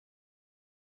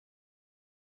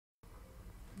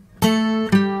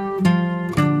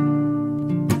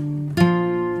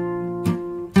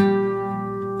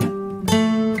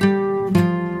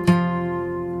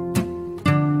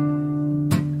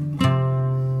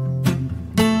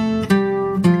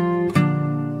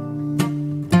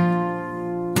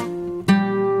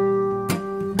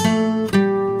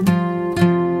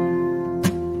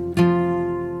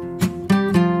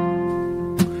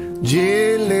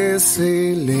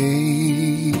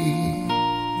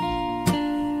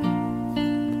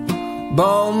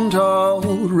Born to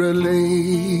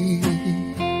relate,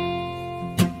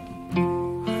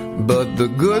 but the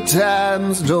good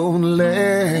times don't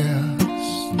last,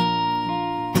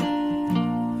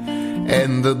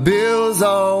 and the bills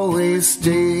always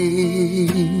stay.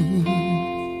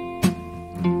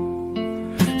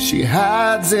 She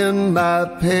hides in my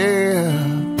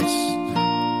past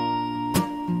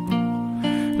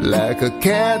like a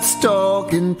cat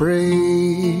stalking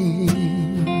prey.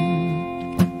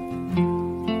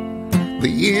 The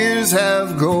years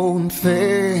have gone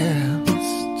fast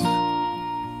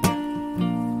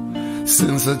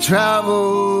since I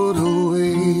traveled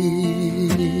away,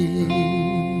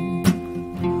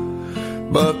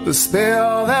 but the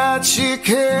spell that she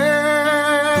cast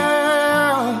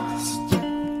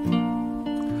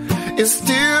is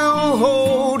still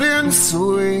holding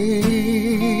sway.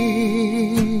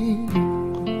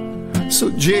 So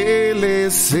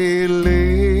jealousy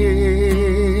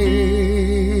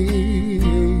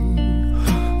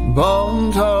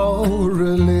born to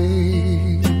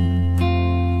relate,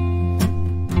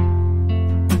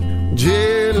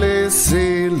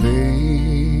 jealousy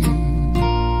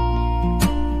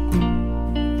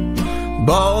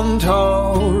born to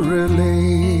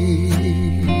relate,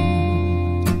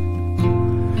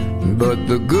 but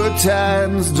the good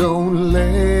times don't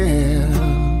last,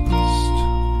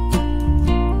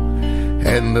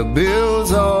 and the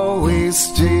bills always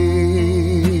stay.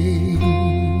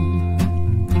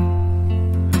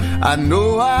 I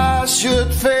know I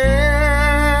should fast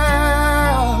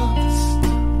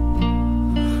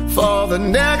for the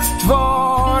next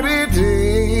 40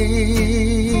 days,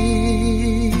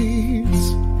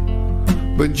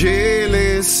 but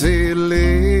jealousy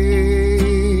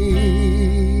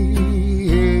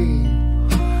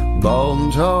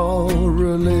born to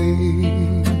relate.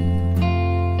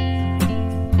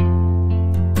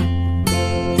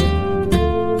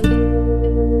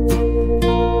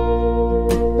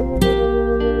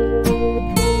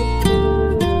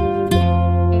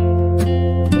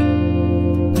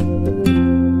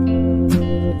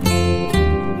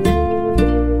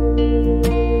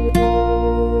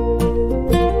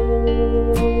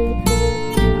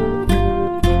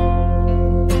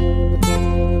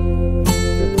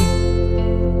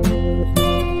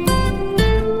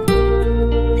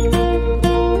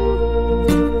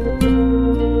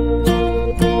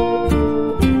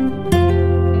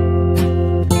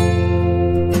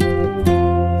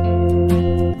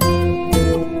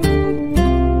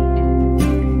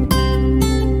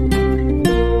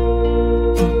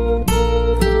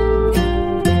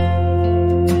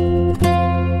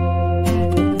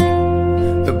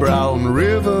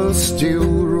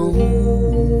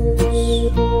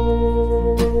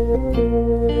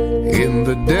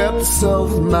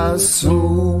 Of my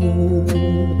soul,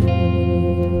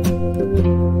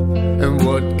 and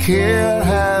what care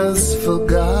has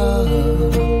forgot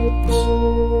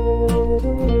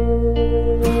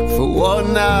for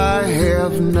one I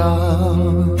have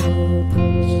not.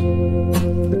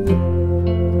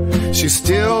 She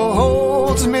still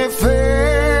holds me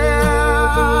fast,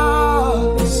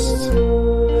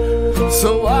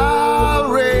 so I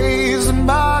raise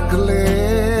my glass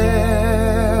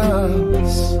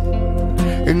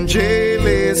and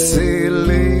jealousy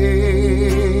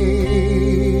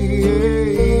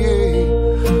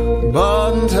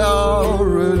born to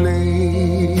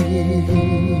relate,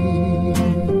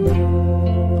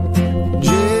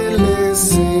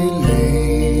 jealousy